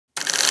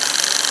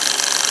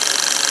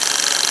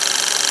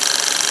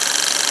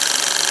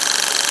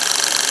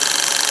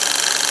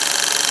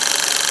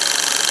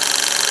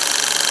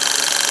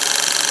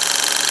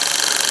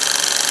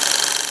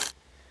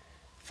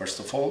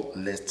of all,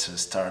 let's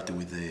start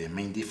with the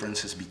main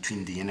differences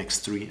between the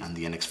NX3 and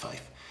the NX5.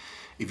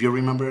 If you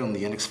remember, on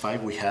the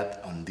NX5 we had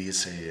on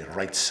this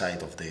right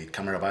side of the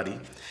camera body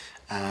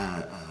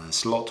a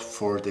slot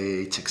for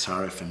the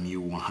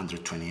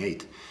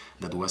HXR-NX3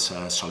 that was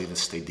a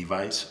solid-state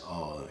device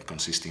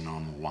consisting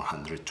on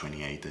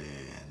 128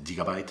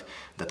 GB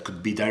that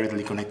could be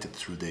directly connected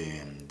through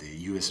the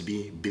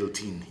USB,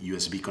 built-in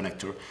USB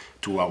connector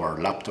to our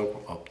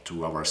laptop up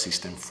to our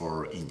system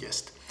for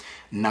ingest.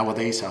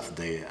 Nowadays,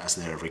 as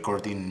the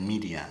recording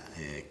media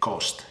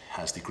cost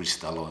has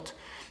decreased a lot,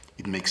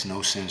 it makes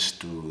no sense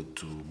to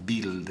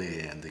bill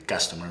the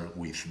customer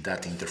with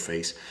that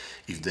interface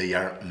if they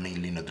are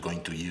mainly not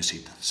going to use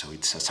it. So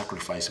it's a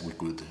sacrifice we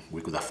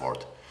could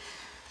afford.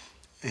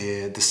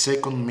 The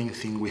second main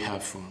thing we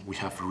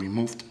have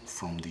removed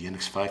from the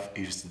NX5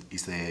 is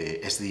the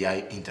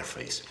SDI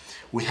interface.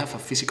 We have a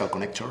physical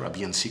connector, a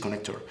BNC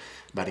connector,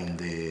 but in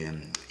the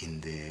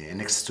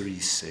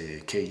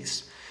NX3's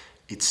case,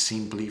 it's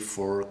simply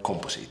for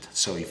composite.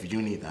 So if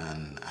you need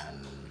an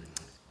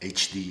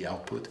HD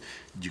output,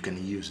 you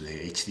can use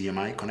the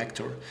HDMI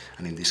connector,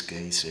 and in this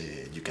case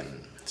you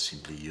can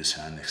simply use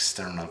an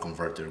external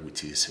converter,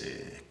 which is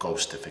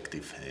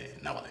cost-effective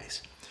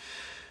nowadays.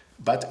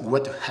 But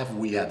what have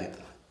we added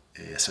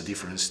as a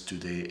difference to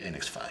the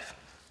NX5?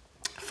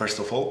 First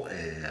of all,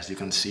 as you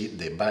can see,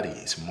 the body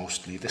is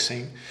mostly the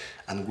same,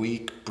 and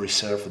we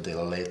preserve the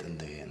LED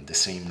and the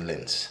same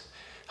lens.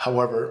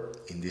 However,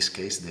 in this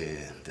case,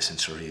 the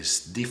sensor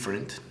is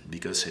different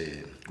because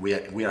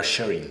we are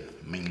sharing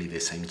mainly the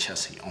same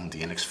chassis on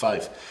the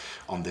NX5,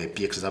 on the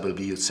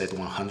PXW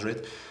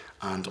Z100,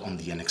 and on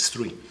the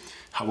NX3.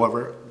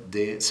 However,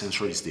 the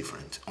sensor is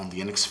different. On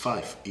the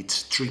NX5,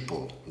 it's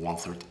triple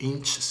 1/3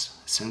 inches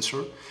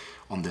sensor.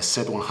 On the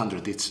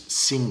Z100, it's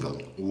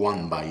single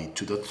 1 by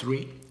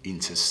 2.3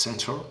 inches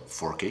sensor,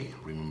 4K.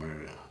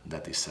 Remember,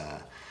 that is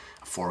a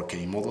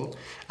 4K model.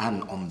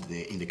 And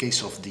in the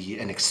case of the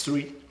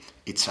NX3,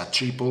 it's a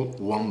triple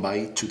 1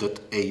 by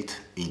 2.8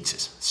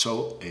 inches.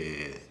 So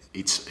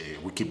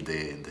we keep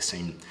the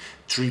same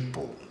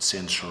triple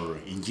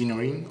sensor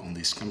engineering on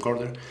this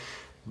camcorder,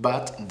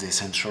 but the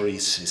sensor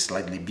is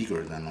slightly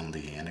bigger than on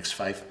the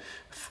NX5,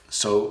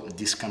 so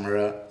this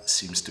camera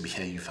seems to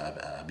behave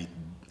a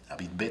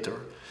bit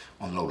better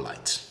on low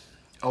lights.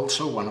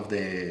 Also, one of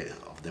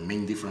the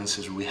main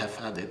differences we have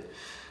added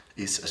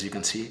is, as you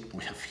can see,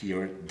 we have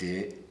here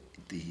the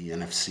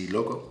NFC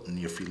logo.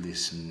 Near field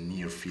is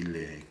near field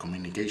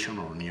communication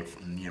or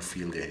near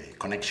field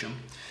connection.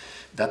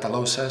 That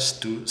allows us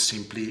to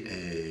simply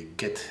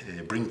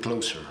bring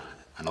closer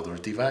another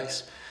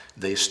device.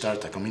 They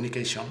start a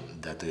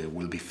communication that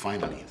will be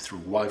finally through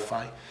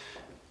Wi-Fi.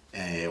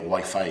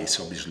 Wi-Fi is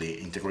obviously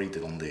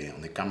integrated on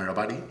the camera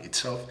body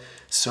itself,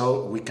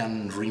 so we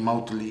can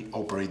remotely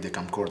operate the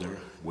camcorder.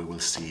 We will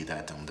see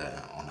that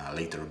on a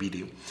later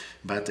video,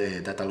 but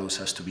that allows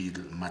us to be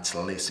much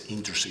less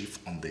intrusive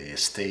on the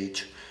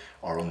stage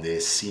or on the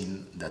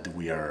scene that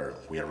we are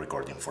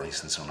recording. For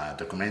instance, on a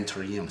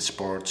documentary, on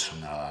sports,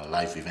 on a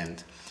live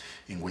event,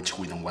 in which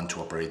we don't want to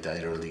operate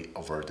directly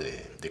over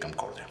the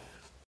camcorder.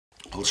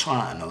 Also,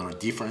 another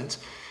difference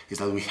is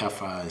that we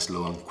have a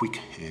slow and quick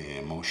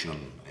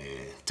motion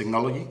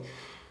technology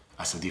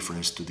as a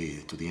difference to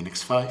the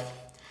NX5,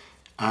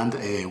 and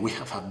we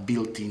have a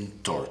built-in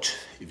torch.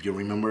 If you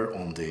remember,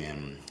 on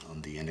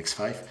the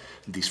NX5,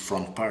 this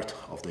front part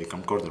of the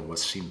camcorder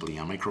was simply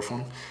a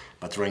microphone,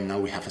 but right now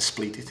we have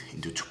split it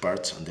into two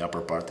parts, and the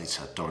upper part is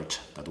a torch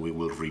that we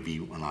will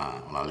review on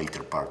a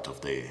later part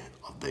of the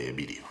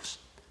videos.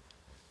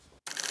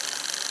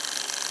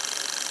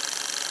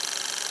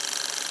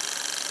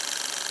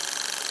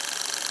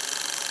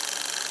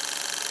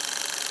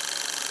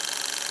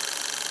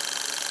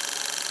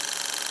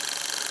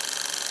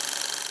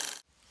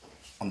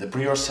 On the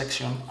prior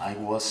section, I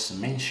was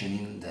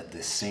mentioning that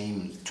the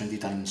same 20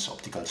 times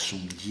optical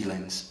zoom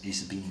G-lens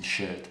is being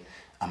shared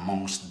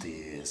amongst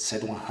the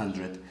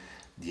Z100,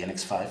 the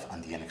NX5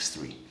 and the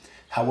NX3.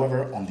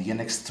 However, on the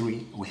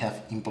NX3 we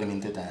have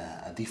implemented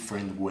a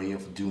different way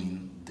of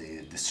doing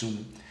the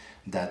zoom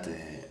that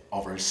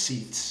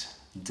oversees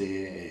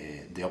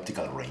the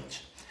optical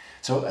range.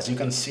 So as you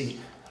can see,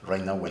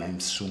 right now when I'm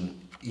zoomed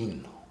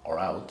in or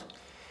out,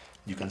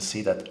 you can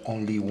see that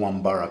only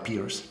one bar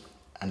appears,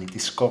 and it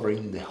is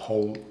covering the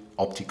whole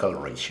optical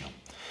ratio.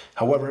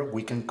 However,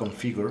 we can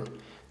configure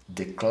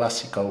the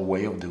classical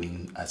way of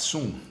doing a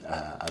zoom,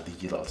 a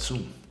digital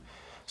zoom.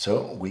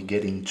 So we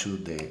get into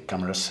the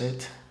camera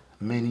set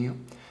menu,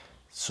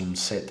 zoom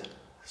set,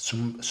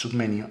 zoom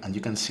submenu, and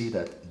you can see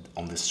that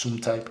on the zoom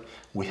type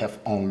we have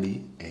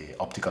only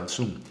optical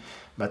zoom,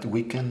 but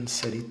we can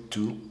set it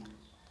to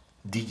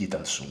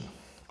digital zoom.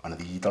 On a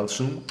digital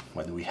zoom,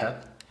 what we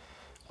have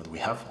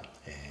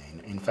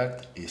in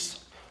fact is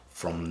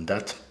from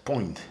that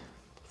point,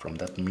 from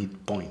that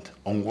midpoint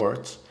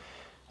onwards,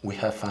 we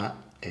have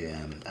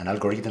an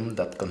algorithm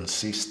that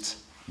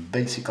consists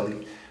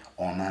basically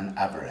on an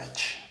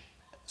average.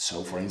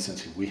 So for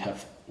instance, if we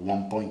have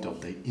one point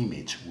of the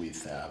image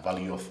with a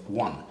value of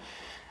 1,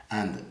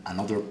 and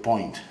another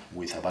point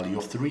with a value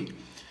of 3,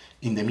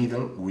 in the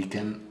middle we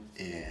can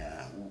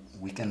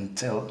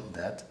tell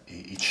that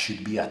it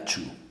should be a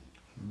 2.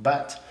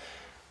 But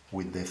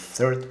with the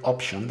third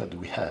option that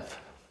we have,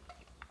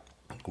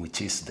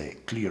 which is the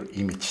clear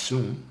image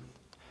zoom,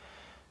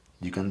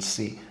 you can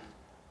see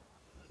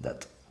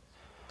that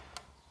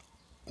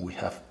we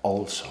have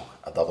also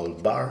a double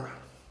bar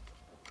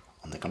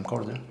on the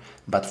camcorder,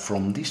 but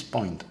from this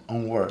point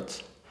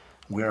onwards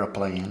we are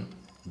applying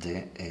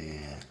the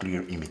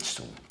clear image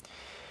zoom.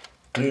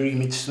 Clear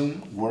image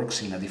zoom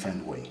works in a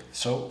different way.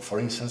 So, for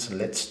instance,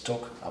 let's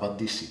talk about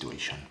this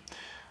situation.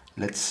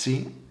 Let's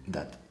see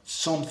that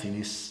something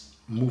is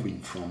moving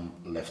from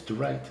left to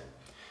right.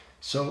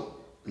 So,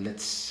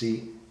 let's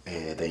see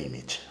the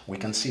image. We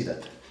can see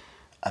that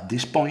at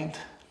this point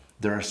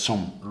there are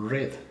some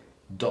red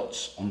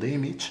dots on the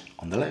image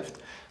on the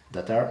left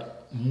that are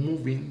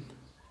moving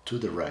to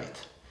the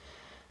right.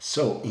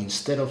 So,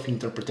 instead of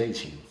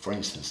interpreting, for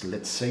instance,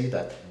 let's say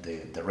that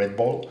the red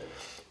ball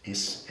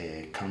is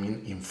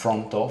coming in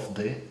front of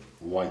the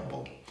white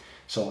ball.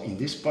 So in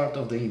this part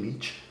of the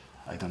image,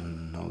 I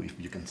don't know if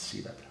you can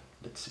see that.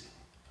 Let's see.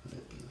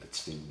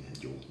 Let's think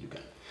you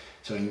can.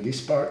 So in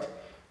this part,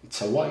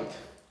 it's a white.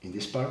 In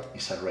this part,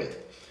 it's a red.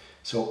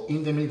 So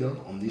in the middle,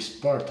 on this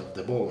part of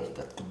the ball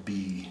that could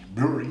be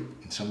blurry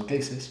in some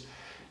cases,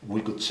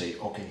 we could say,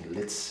 okay,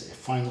 let's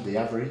find the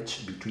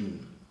average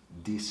between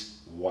this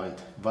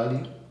white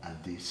value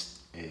and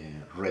this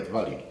red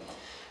value.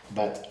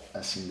 But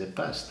as in the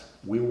past,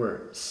 we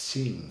were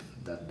seeing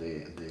that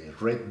the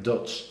red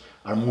dots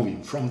are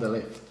moving from the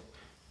left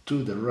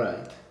to the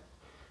right,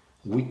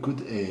 we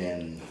could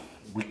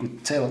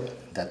tell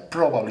that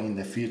probably in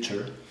the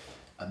future,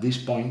 at this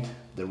point,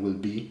 there will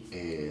be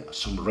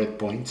some red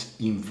points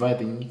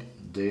invading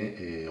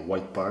the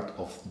white part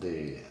of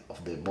the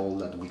ball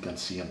that we can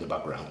see on the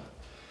background.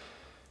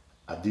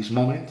 At this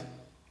moment,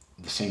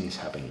 the same is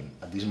happening.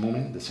 At this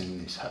moment, the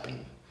same is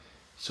happening.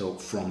 So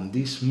from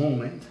this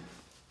moment,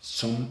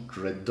 some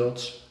red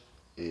dots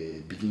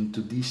begin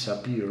to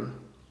disappear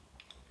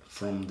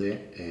from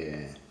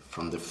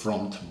the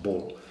front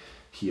ball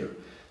here.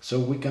 So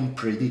we can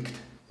predict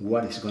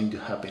what is going to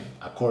happen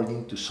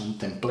according to some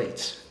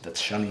templates that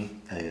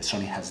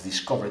Sony has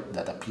discovered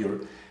that appear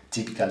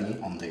typically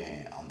on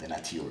the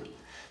nature.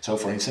 So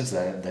for instance,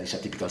 that is a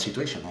typical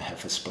situation. I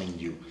have explained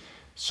you.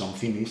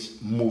 Something is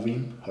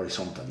moving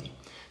horizontally.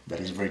 That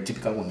is very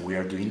typical when we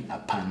are doing a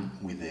pan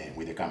with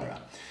the camera.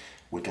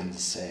 We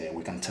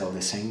can tell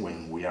the same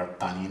when we are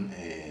panning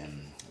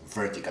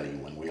vertically,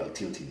 when we are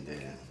tilting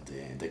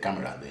the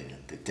camera,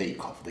 the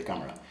take of the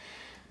camera.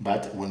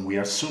 But when we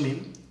are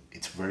zooming,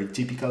 it's very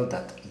typical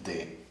that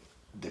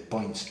the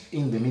points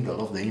in the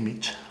middle of the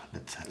image,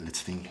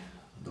 let's think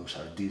those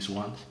are these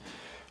ones,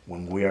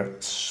 when we are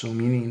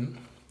zooming in,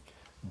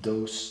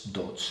 those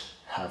dots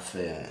have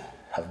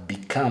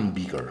become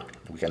bigger.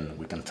 We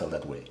can tell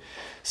that way.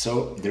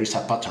 So there is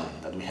a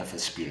pattern that we have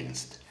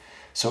experienced.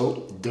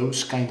 So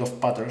those kind of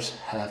patterns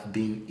have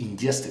been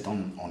ingested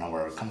on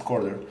our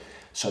camcorder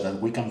so that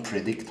we can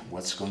predict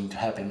what's going to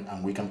happen,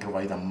 and we can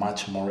provide a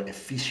much more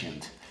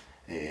efficient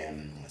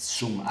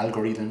zoom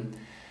algorithm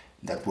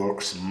that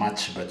works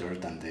much better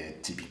than the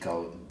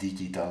typical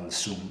digital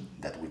zoom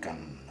that we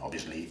can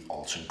obviously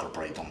also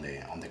incorporate on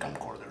the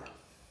camcorder.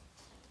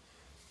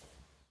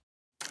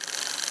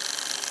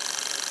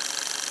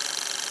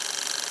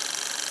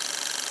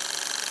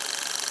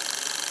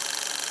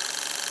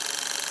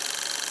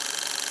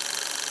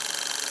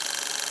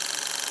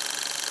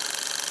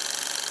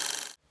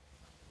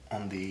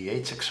 On the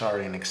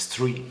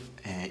HXR-NX3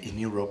 in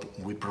Europe,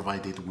 we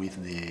provided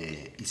with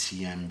the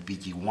ECM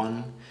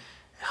VG1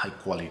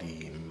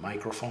 high-quality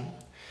microphone,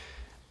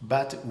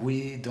 but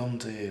we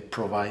don't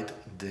provide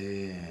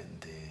the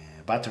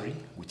battery,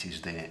 which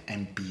is the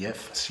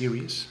MPF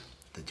series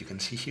that you can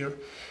see here,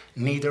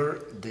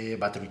 neither the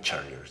battery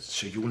charger.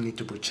 So you will need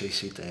to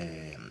purchase it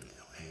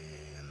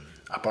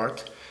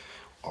apart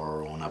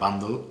or on a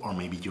bundle, or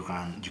maybe you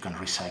can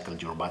recycle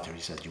your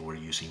batteries that you were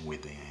using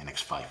with the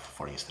NX5,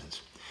 for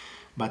instance.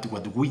 But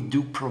what we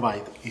do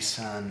provide is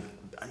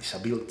a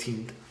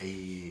built-in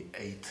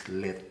 8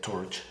 LED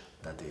torch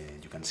that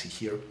you can see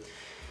here.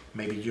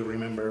 Maybe you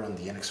remember on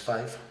the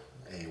NX5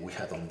 we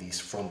had on this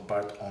front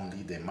part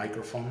only the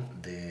microphone,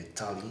 the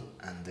tally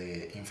and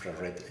the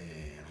infrared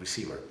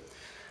receiver,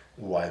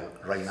 while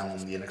right now on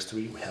the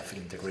NX3 we have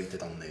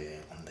integrated on the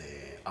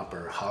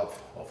upper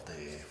half of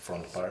the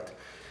front part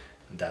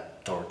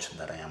that torch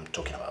that I am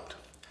talking about.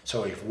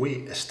 So if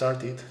we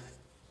start it,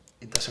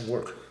 it doesn't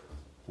work.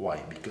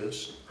 Why?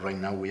 Because right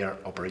now we are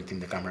operating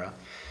the camera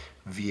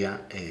via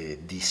a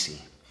DC.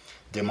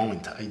 The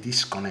moment I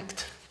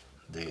disconnect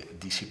the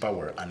DC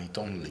power and it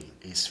only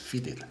is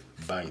fitted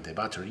by the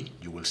battery,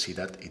 you will see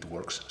that it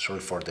works. Sorry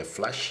for the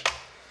flash,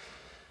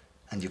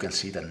 and you can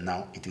see that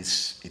now it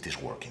is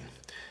working.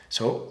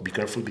 So be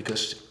careful,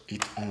 because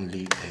it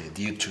only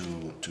due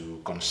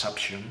to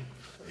consumption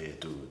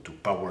to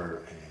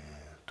power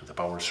to the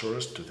power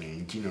source, to the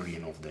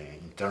engineering of the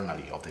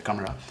internally of the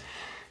camera,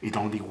 It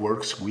only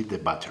works with the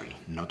battery,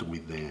 not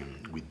with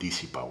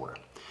DC power.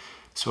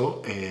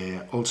 So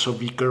also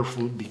be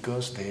careful,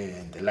 because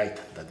the light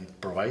that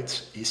it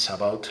provides is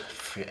about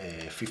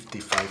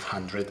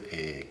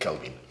 5500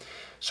 Kelvin.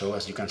 So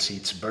as you can see,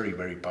 it's very,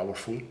 very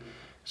powerful.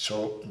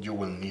 So you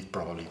will need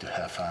probably to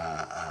have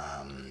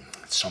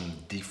some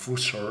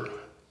diffuser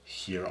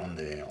here on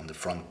the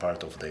front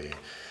part of the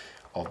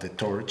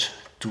torch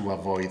to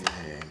avoid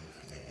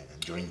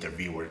your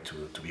interviewer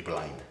to be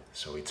blind.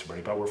 So it's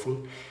very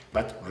powerful,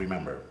 but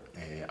remember,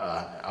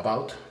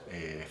 about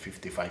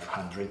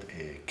 5500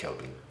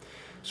 Kelvin.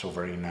 So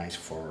very nice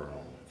for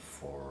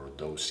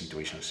those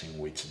situations in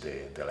which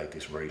the light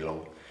is very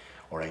low,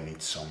 or I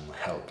need some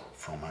help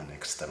from an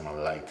external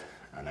light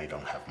and I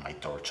don't have my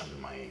torch on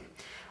my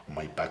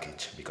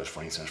package, because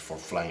for instance for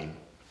flying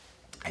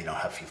I don't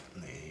have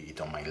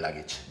it on my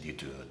luggage due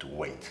to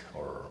weight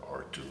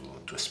or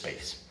to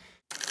space.